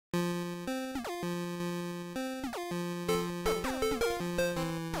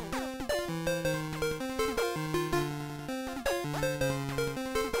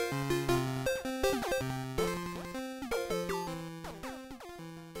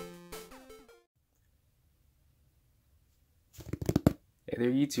there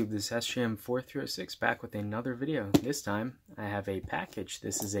YouTube, this is sjm4306 back with another video. This time I have a package.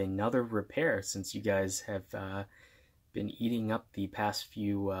 This is another repair since you guys have been eating up the past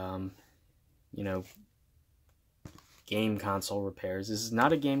few game console repairs. This is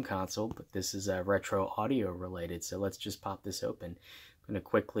not a game console, but this is retro audio related, so let's just pop this open. I'm going to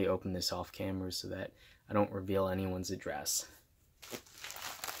quickly open this off camera so that I don't reveal anyone's address.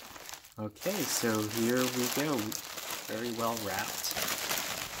 Okay, so here we go. Very well wrapped.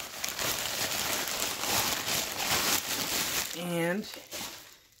 And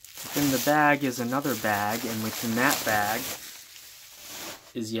within the bag is another bag, and within that bag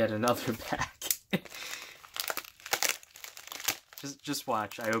is yet another bag. Just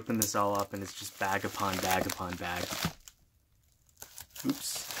watch. I open this all up and it's just bag upon bag upon bag.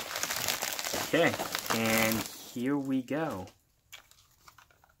 Oops. Okay, and here we go.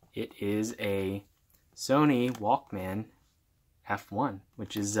 It is a Sony Walkman F1,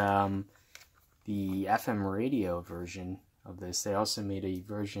 which is the FM radio version of this. They also made a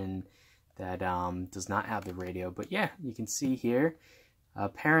version that does not have the radio, but yeah, you can see here,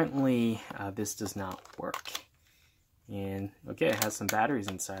 apparently this does not work. And okay, it has some batteries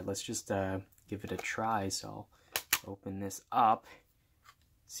inside. Let's just give it a try. So I'll open this up,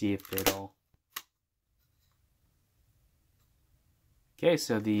 see if it'll... Okay,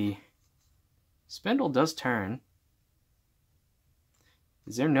 so the spindle does turn.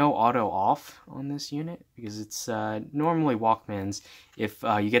 Is there no auto off on this unit? Because it's normally Walkmans, if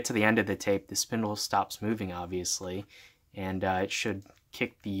you get to the end of the tape, the spindle stops moving, obviously, and it should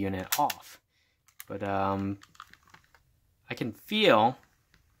kick the unit off. But I can feel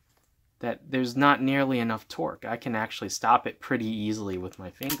that there's not nearly enough torque. I can actually stop it pretty easily with my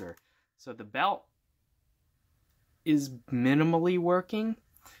finger. So the belt is minimally working,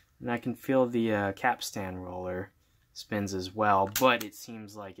 and I can feel the capstan roller spins as well, but it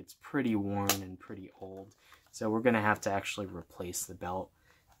seems like it's pretty worn and pretty old. So we're going to have to actually replace the belt,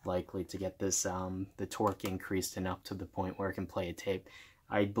 likely, to get this the torque increased enough to the point where it can play a tape.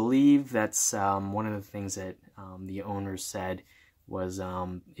 I believe that's one of the things that the owner said was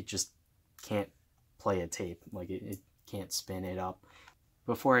it just can't play a tape, like it can't spin it up.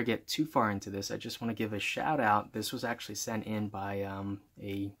 Before I get too far into this, I just want to give a shout out. This was actually sent in by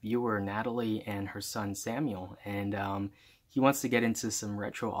a viewer, Natalie, and her son Samuel, and he wants to get into some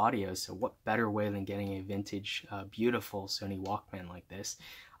retro audio, so what better way than getting a vintage, beautiful Sony Walkman like this.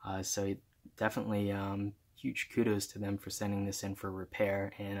 So definitely huge kudos to them for sending this in for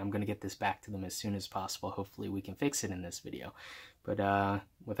repair, and I'm going to get this back to them as soon as possible. Hopefully we can fix it in this video. But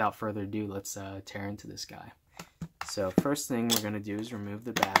without further ado, let's tear into this guy. So first thing we're going to do is remove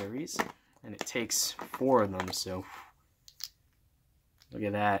the batteries, and it takes 4 of them, so look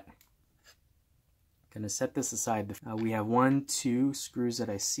at that. Going to set this aside. We have 1, 2 screws that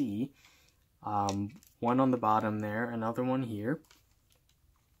I see, one on the bottom there, another one here,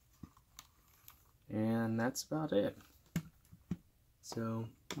 and that's about it. So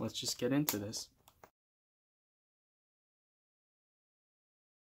let's just get into this.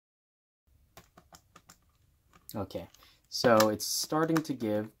 Okay, so it's starting to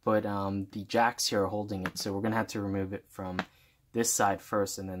give, but the jacks here are holding it, so we're going to have to remove it from this side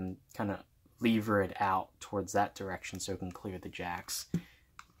first and then kind of lever it out towards that direction so it can clear the jacks. But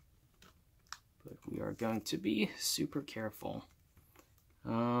we are going to be super careful.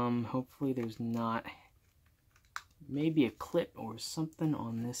 Hopefully there's not maybe a clip or something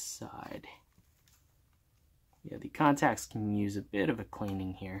on this side. Yeah, the contacts can use a bit of a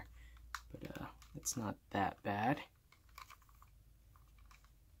cleaning here, but it's not that bad.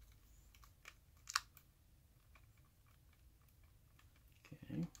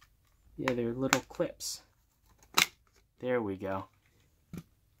 Okay. Yeah, they're little clips. There we go.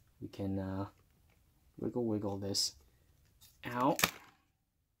 We can wiggle this out,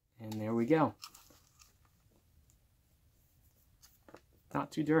 and there we go. Not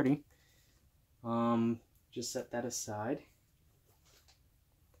too dirty. Just set that aside.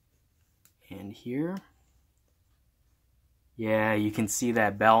 And here, yeah, you can see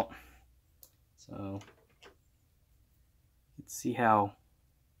that belt. So let's see how,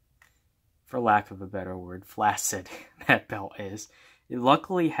 for lack of a better word, flaccid that belt is. It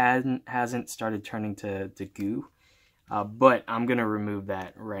luckily hasn't started turning to goo, but I'm gonna remove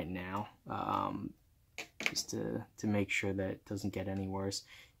that right now, just to make sure that it doesn't get any worse.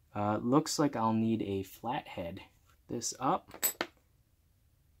 Looks like I'll need a flathead. Put this up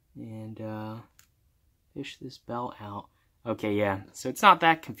and fish this belt out. Okay, yeah, so it's not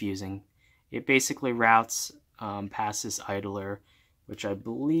that confusing. It basically routes past this idler, which I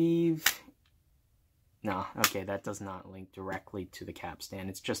believe No, okay, that does not link directly to the capstan.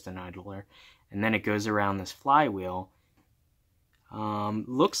 It's just an idler. And then it goes around this flywheel.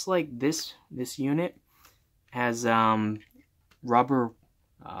 Looks like this unit has rubber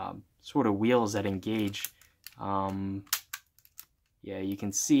sort of wheels that engage. Yeah, you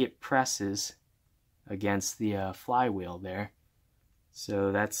can see it presses against the flywheel there.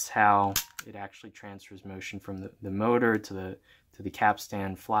 So that's how it actually transfers motion from the motor to the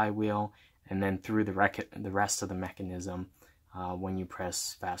capstan flywheel, and then through the rest of the mechanism when you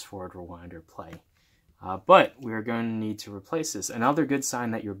press fast forward, rewind, or play. But we're going to need to replace this. Another good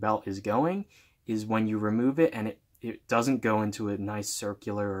sign that your belt is going is when you remove it and it doesn't go into a nice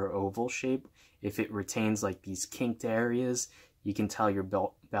circular or oval shape. If it retains like these kinked areas, you can tell your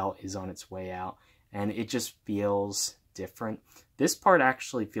belt is on its way out, and it just feels different. This part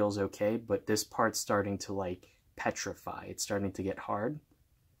actually feels okay, but this part's starting to like petrify. It's starting to get hard.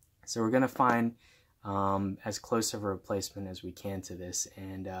 So we're going to find as close of a replacement as we can to this,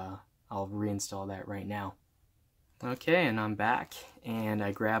 and I'll reinstall that right now. Okay, and I'm back, and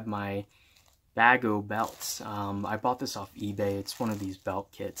I grabbed my Bago belts. I bought this off eBay. It's one of these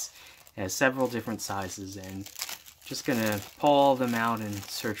belt kits. It has several different sizes, and just gonna pull all of them out and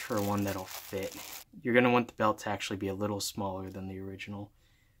search for one that'll fit. You're gonna want the belt to actually be a little smaller than the original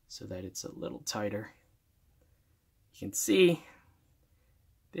so that it's a little tighter. You can see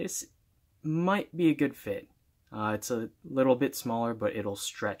this might be a good fit. It's a little bit smaller, but it'll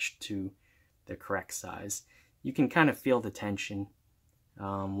stretch to the correct size. You can kind of feel the tension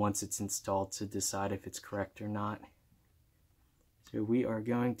once it's installed to decide if it's correct or not. So we are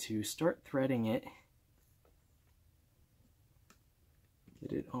going to start threading it.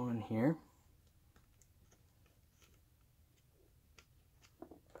 Get it on here.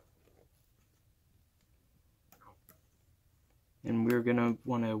 And we're going to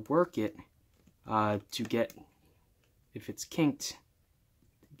want to work it to get, if it's kinked, to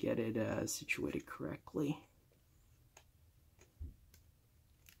get it situated correctly.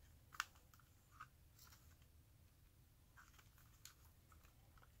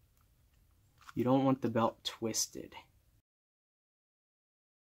 You don't want the belt twisted.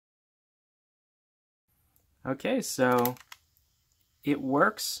 Okay, so it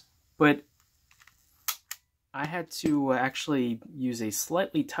works, but I had to actually use a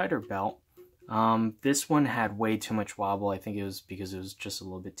slightly tighter belt. This one had way too much wobble. I think it was because it was just a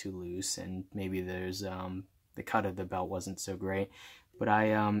little bit too loose, and maybe there's the cut of the belt wasn't so great. But I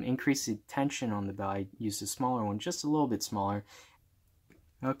increased the tension on the belt. I used a smaller one, just a little bit smaller.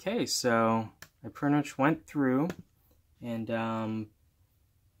 Okay, so I pretty much went through, and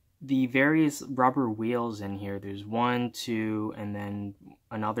the various rubber wheels in here, there's 1, 2, and then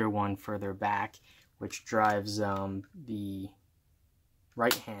another one further back, which drives the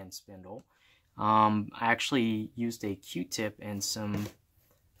right hand spindle. I actually used a Q-tip and some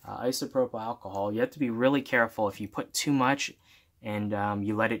isopropyl alcohol. You have to be really careful. If you put too much and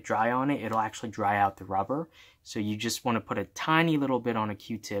you let it dry on it, it'll actually dry out the rubber. So you just want to put a tiny little bit on a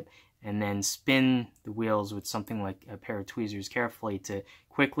Q-tip and then spin the wheels with something like a pair of tweezers carefully to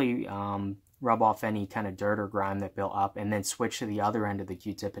quickly rub off any kind of dirt or grime that built up, and then switch to the other end of the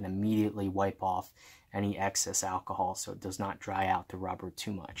Q-tip and immediately wipe off any excess alcohol so it does not dry out the rubber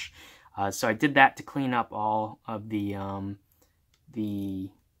too much. So I did that to clean up all of these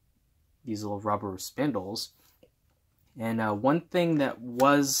little rubber spindles. And one thing that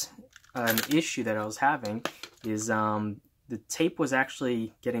was an issue that I was having is the tape was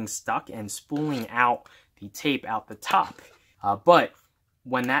actually getting stuck and spooling out the tape out the top. But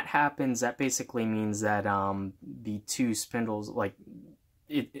when that happens, that basically means that the two spindles, like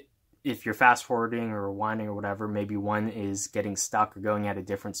if you're fast forwarding or rewinding or whatever, maybe one is getting stuck or going at a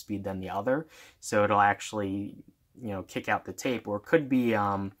different speed than the other. So it'll actually, kick out the tape, or it could be,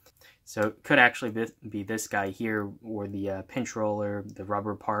 so it could actually be this guy here, or the pinch roller, the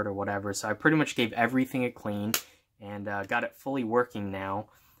rubber part or whatever. So I pretty much gave everything a clean and got it fully working now.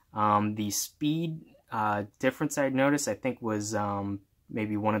 The speed difference I noticed, I think, was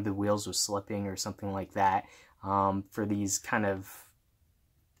maybe one of the wheels was slipping or something like that. For these kind of,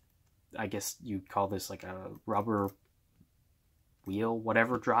 I guess you'd call this like a rubber wheel,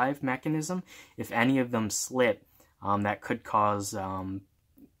 whatever drive mechanism. If any of them slip, that could cause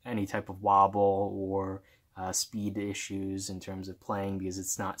any type of wobble or speed issues in terms of playing, because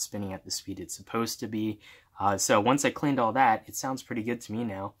it's not spinning at the speed it's supposed to be. So once I cleaned all that, it sounds pretty good to me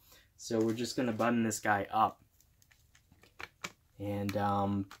now. So we're just going to button this guy up. And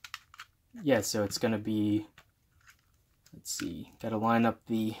yeah, so it's going to be, let's see, got to line up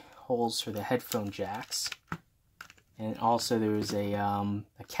the holes for the headphone jacks. And also there's a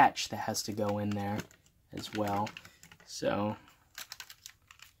catch that has to go in there as well. So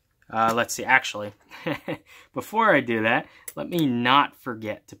let's see, actually, before I do that, let me not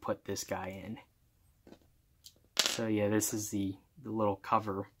forget to put this guy in. So yeah, this is the little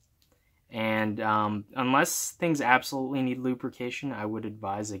cover. And unless things absolutely need lubrication, I would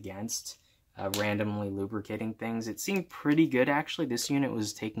advise against randomly lubricating things. It seemed pretty good, actually. This unit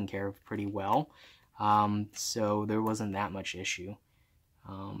was taken care of pretty well, so there wasn't that much issue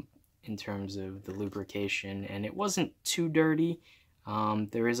in terms of the lubrication, and it wasn't too dirty.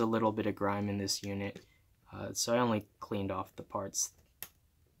 There is a little bit of grime in this unit, so I only cleaned off the parts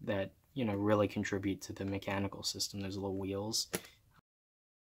that, you know, really contribute to the mechanical system. Those little wheels.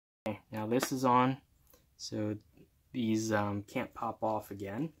 Okay, now this is on, so these can't pop off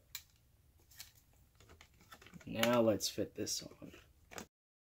again. Now let's fit this on.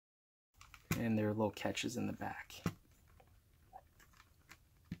 And there are little catches in the back.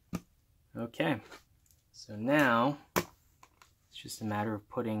 Okay, so now it's just a matter of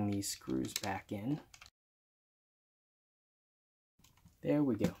putting these screws back in. There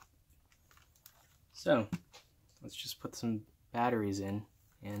we go. So let's just put some batteries in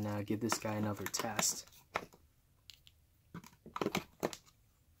and give this guy another test.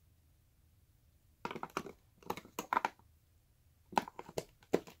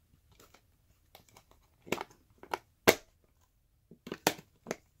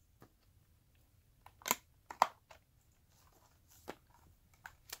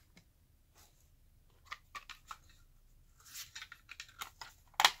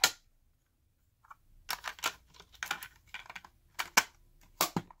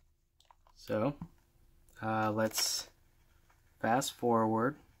 So let's fast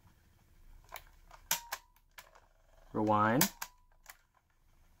forward, rewind.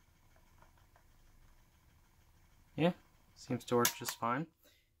 Yeah, seems to work just fine.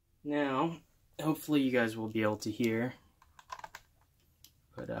 Now, hopefully you guys will be able to hear,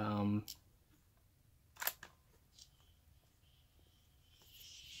 but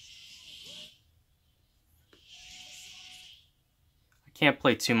can't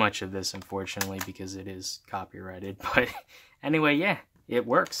play too much of this, unfortunately, because it is copyrighted. But anyway, yeah, it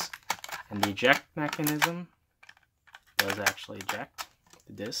works. And the eject mechanism does actually eject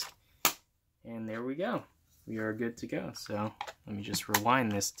the disc. And there we go. We are good to go. So let me just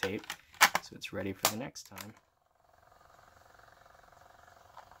rewind this tape so it's ready for the next time.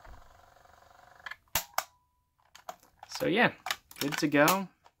 So yeah, good to go.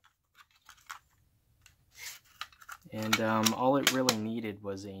 And all it really needed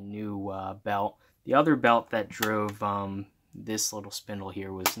was a new belt. The other belt that drove this little spindle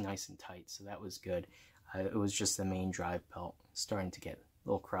here was nice and tight, so that was good. It was just the main drive belt starting to get a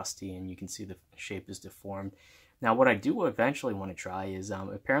little crusty, and you can see the shape is deformed. Now what I do eventually want to try is,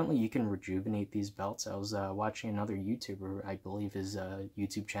 apparently you can rejuvenate these belts. I was watching another YouTuber, I believe his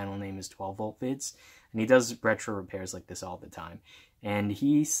YouTube channel name is 12 Volt Vids, and he does retro repairs like this all the time. And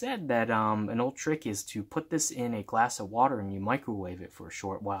he said that an old trick is to put this in a glass of water and you microwave it for a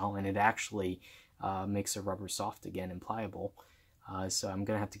short while, and it actually makes the rubber soft again and pliable. So I'm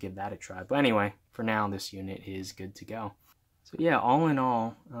going to have to give that a try. But anyway, for now, this unit is good to go. So yeah, all in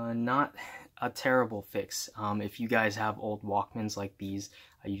all, not a terrible fix. If you guys have old Walkmans like these,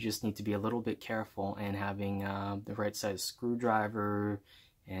 you just need to be a little bit careful, and having the right size screwdriver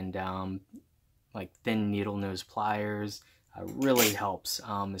and like thin needle nose pliers really helps,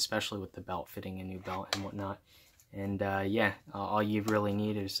 especially with the belt, fitting a new belt and whatnot. And yeah, all you really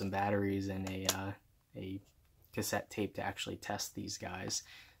need is some batteries and a cassette tape to actually test these guys.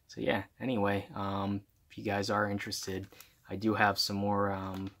 So yeah, anyway, if you guys are interested, I do have some more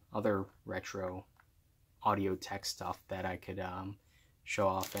other retro audio tech stuff that I could show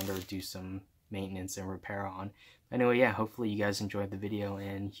off and or do some maintenance and repair on. Anyway, yeah, hopefully you guys enjoyed the video,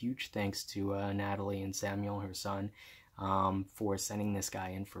 and huge thanks to Natalie and Samuel, her son, for sending this guy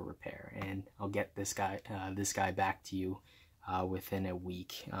in for repair. And I'll get this guy back to you within a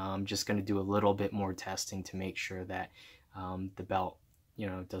week. I'm just going to do a little bit more testing to make sure that the belt, you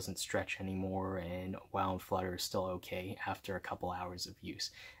know, doesn't stretch anymore, and wound flutter is still okay after a couple hours of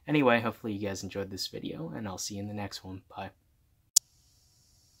use. Anyway, hopefully you guys enjoyed this video, and I'll see you in the next one. Bye.